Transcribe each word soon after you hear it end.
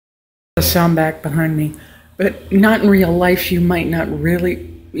The sound back behind me, but not in real life. You might not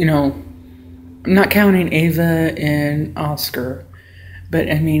really, I'm not counting Ava and Oscar,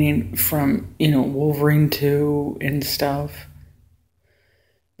 but I mean from, Wolverine 2 and stuff.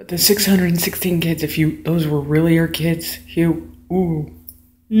 But the 616 kids, those were really your kids, Hugh, ooh,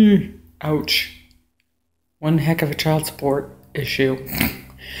 ouch. One heck of a child support issue.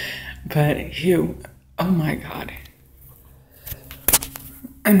 But Hugh, oh my God.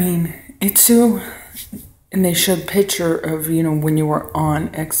 I mean, Itsu, and they showed picture of, when you were on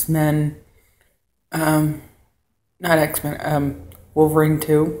X-Men, not X-Men, Wolverine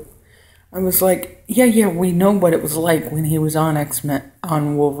 2. I was like, yeah, we know what it was like when he was on X-Men,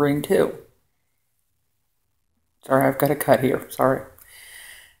 on Wolverine 2. Sorry, I've got a cut here, sorry.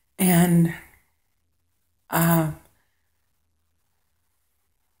 And, I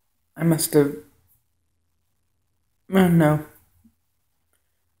must have, oh no.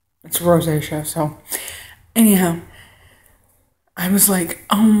 It's a rosacea, so anyhow, I was like,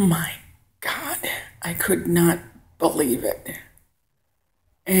 oh my God, I could not believe it.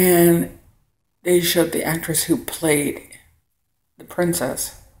 And they showed the actress who played the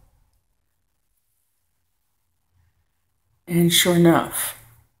princess. And sure enough,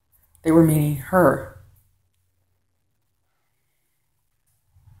 they were meeting her.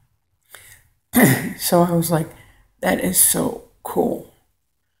 So I was like, that is so cool.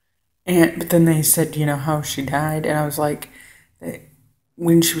 But then they said, how she died. And I was like,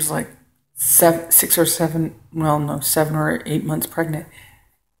 when she was like 7 or 8 months pregnant,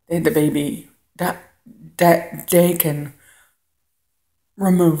 they had the baby that Dakin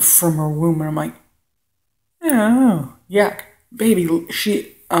removed from her womb. And I'm like, oh, yuck. Baby,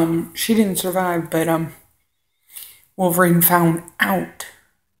 she didn't survive, but Wolverine found out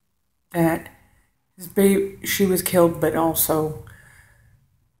that his baby, she was killed, but also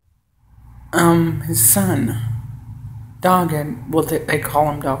his son, Doggin, well, they call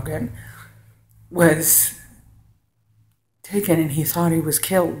him Doggin, was taken, and he thought he was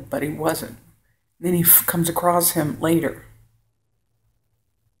killed, but he wasn't. Then he comes across him later.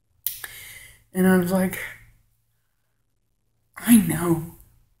 And I was like, I know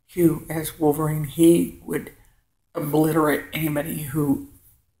Hugh as Wolverine, he would obliterate anybody who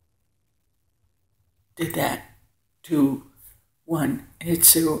did that to one,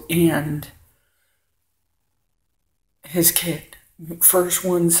 Itsu, and his kid. First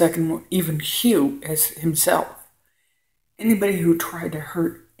one, second one, even Hugh as himself. Anybody who tried to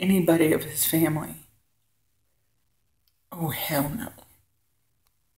hurt anybody of his family. Oh, hell no.